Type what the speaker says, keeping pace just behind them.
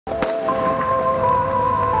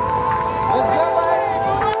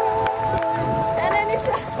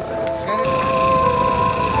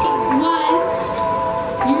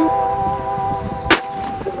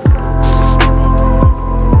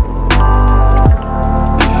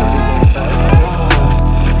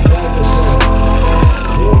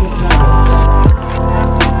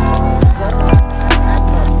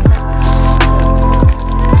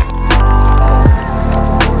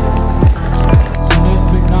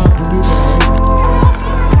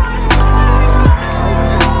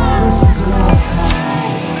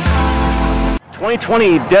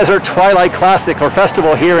2020 Desert Twilight Classic or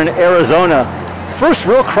Festival here in Arizona. First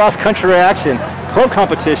real cross-country action, club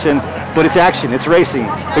competition, but it's action, it's racing.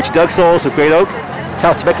 Coach Doug Souls of Great Oak,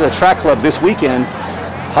 South Temecula Track Club this weekend.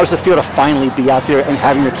 How does it feel to finally be out there and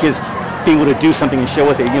having your kids be able to do something and show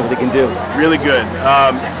what they can do? Really good.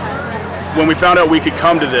 When we found out we could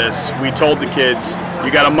come to this, we told the kids,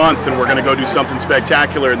 you got a month and we're going to go do something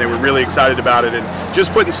spectacular, and they were really excited about it. And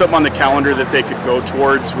just putting something on the calendar that they could go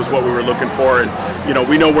towards was what we were looking for. And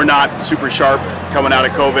we know we're not super sharp coming out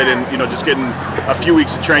of COVID, and just getting a few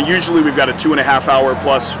weeks of training. Usually we've got a 2.5 hour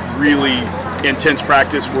plus really intense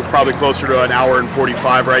practice. We're probably closer to an hour and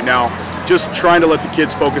 45 right now. Just trying to let the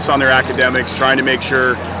kids focus on their academics, trying to make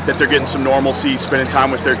sure that they're getting some normalcy, spending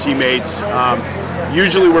time with their teammates.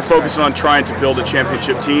 Usually we're focusing on trying to build a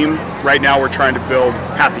championship team. Right now we're trying to build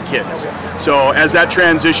happy kids. So as that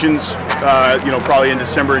transitions, probably in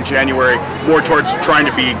December and January, more towards trying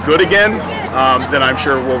to be good again, then I'm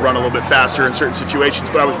sure we'll run a little bit faster in certain situations.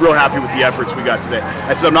 But I was real happy with the efforts we got today.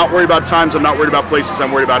 I said, I'm not worried about times, I'm not worried about places,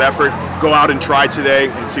 I'm worried about effort. Go out and try today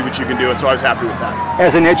and see what you can do. And so I was happy with that.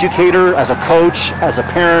 As an educator, as a coach, as a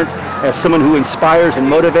parent, as someone who inspires and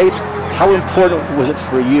motivates, how important was it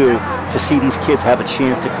for you to see these kids have a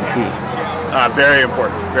chance to compete? Very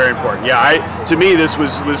important, very important. Yeah, to me this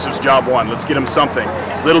was job one. Let's get them something.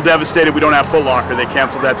 Little devastated we don't have Foot Locker. They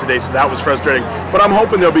canceled that today, so that was frustrating. But I'm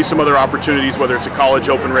hoping there'll be some other opportunities, whether it's a college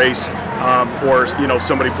open race or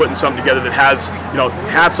somebody putting something together that has,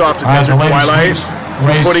 hats off to Desert Twilight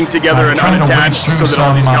for putting together an Unattached so that all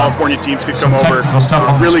these California teams could come over.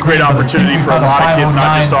 Really great opportunity for a lot of kids,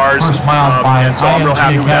 not just ours. And so I'm real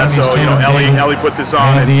happy with that. So, Ellie put this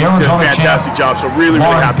on and did a fantastic job. So really,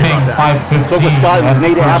 really happy about that. Spoke with Scott and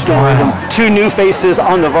Nate afterward, and 2 new faces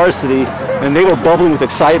on the varsity, and they were bubbling with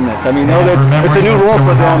excitement. I mean, it's a new role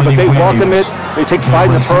for them, but they welcome it. They take pride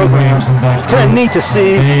in the program. It's kind of neat to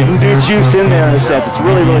see new juice in there in a sense. It's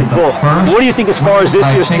really, really cool. What do you think as far as this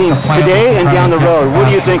year's team today and down the road? What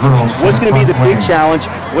do you think? What's going to be the big challenge?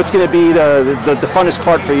 What's going to be the funnest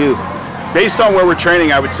part for you? Based on where we're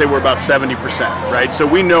training, I would say we're about 70%, right? So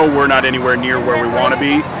we know we're not anywhere near where we want to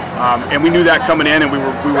be. And we knew that coming in, and we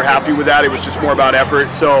were happy with that. It was just more about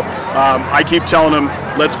effort. So I keep telling them,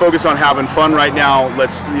 let's focus on having fun right now.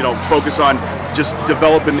 Let's focus on just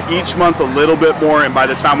developing each month a little bit more, and by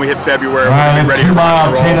the time we hit February, we're going to be ready to rock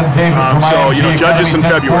and roll. So judge us in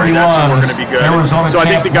February. That's when we're going to be good. So I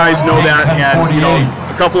think the guys know that, and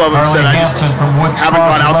a couple of them said, I just haven't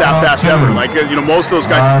gone out that fast ever. Like most of those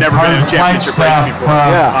guys have never been in a championship race before.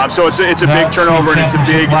 So it's a big turnover, and it's a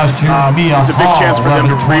big chance for them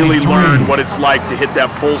to really learn what it's like to hit that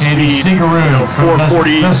full speed,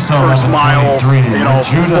 440 first mile,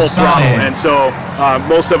 full throttle. And so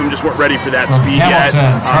most of them just weren't ready for that speed yet.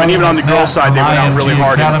 And even on the girls' side, they went out really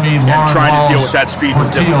hard, and trying to deal with that speed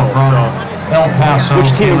was difficult. So,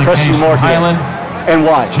 which team impressed you more today? And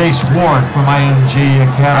why? Chase Ward from IMG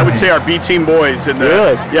Academy. I would say our B team boys.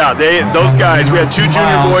 Those guys. We had 2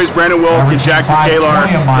 junior boys, Brandon Wilk and Jackson Kalar,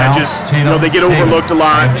 that just they get overlooked a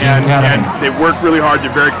lot, and they work really hard.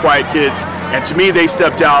 They're very quiet kids, and to me they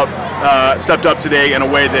stepped up today in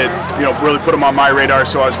a way that really put them on my radar.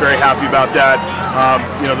 So I was very happy about that.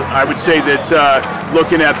 I would say that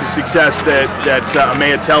looking at the success that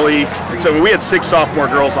Mayatelli, and so we had 6 sophomore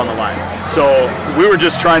girls on the line. So we were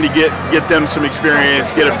just trying to get them some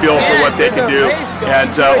experience, get a feel for what they can do,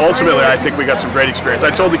 and ultimately I think we got some great experience.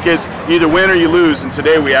 I told the kids, you either win or you lose, and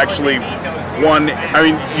today we actually won. I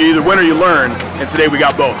mean, you either win or you learn, and today we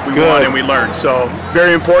got both. We won and we learned. So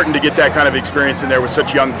very important to get that kind of experience in there with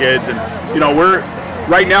such young kids. And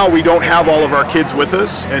right now we don't have all of our kids with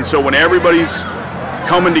us, and so when everybody's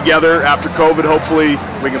coming together after COVID, hopefully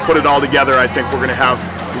we can put it all together. I think we're going to have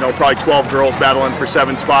probably 12 girls battling for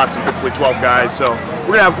 7 spots, and hopefully 12 guys. So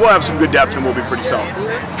we'll have some good depth, and we'll be pretty solid.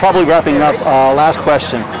 Probably wrapping up. Last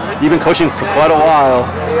question. You've been coaching for quite a while.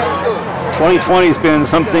 2020 has been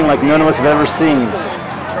something like none of us have ever seen.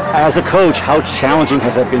 As a coach, how challenging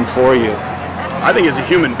has that been for you? I think as a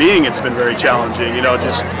human being, it's been very challenging.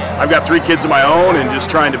 I've got 3 kids of my own, and just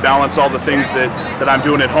trying to balance all the things that I'm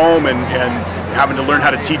doing at home, and having to learn how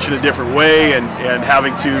to teach in a different way, and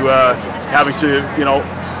having to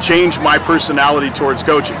change my personality towards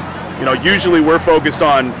coaching. Usually we're focused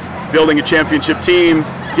on building a championship team,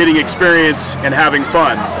 getting experience, and having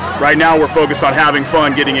fun. Right now we're focused on having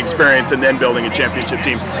fun, getting experience, and then building a championship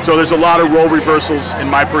team. So there's a lot of role reversals in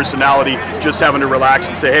my personality, just having to relax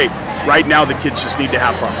and say, hey, right now the kids just need to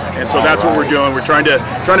have fun. And so that's what we're doing. We're trying to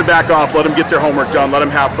back off, let them get their homework done, let them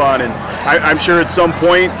have fun. And I'm sure at some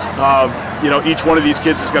point each one of these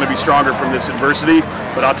kids is going to be stronger from this adversity.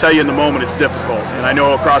 But I'll tell you, in the moment, it's difficult. And I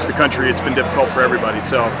know across the country, it's been difficult for everybody.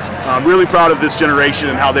 So I'm really proud of this generation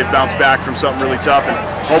and how they've bounced back from something really tough. And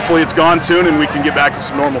hopefully it's gone soon and we can get back to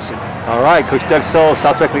some normalcy. All right, Coach Doug Soul,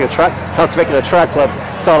 South Temecula Track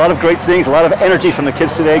Club. Saw a lot of great things, a lot of energy from the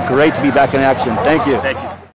kids today. Great to be back in action. Thank you. Thank you.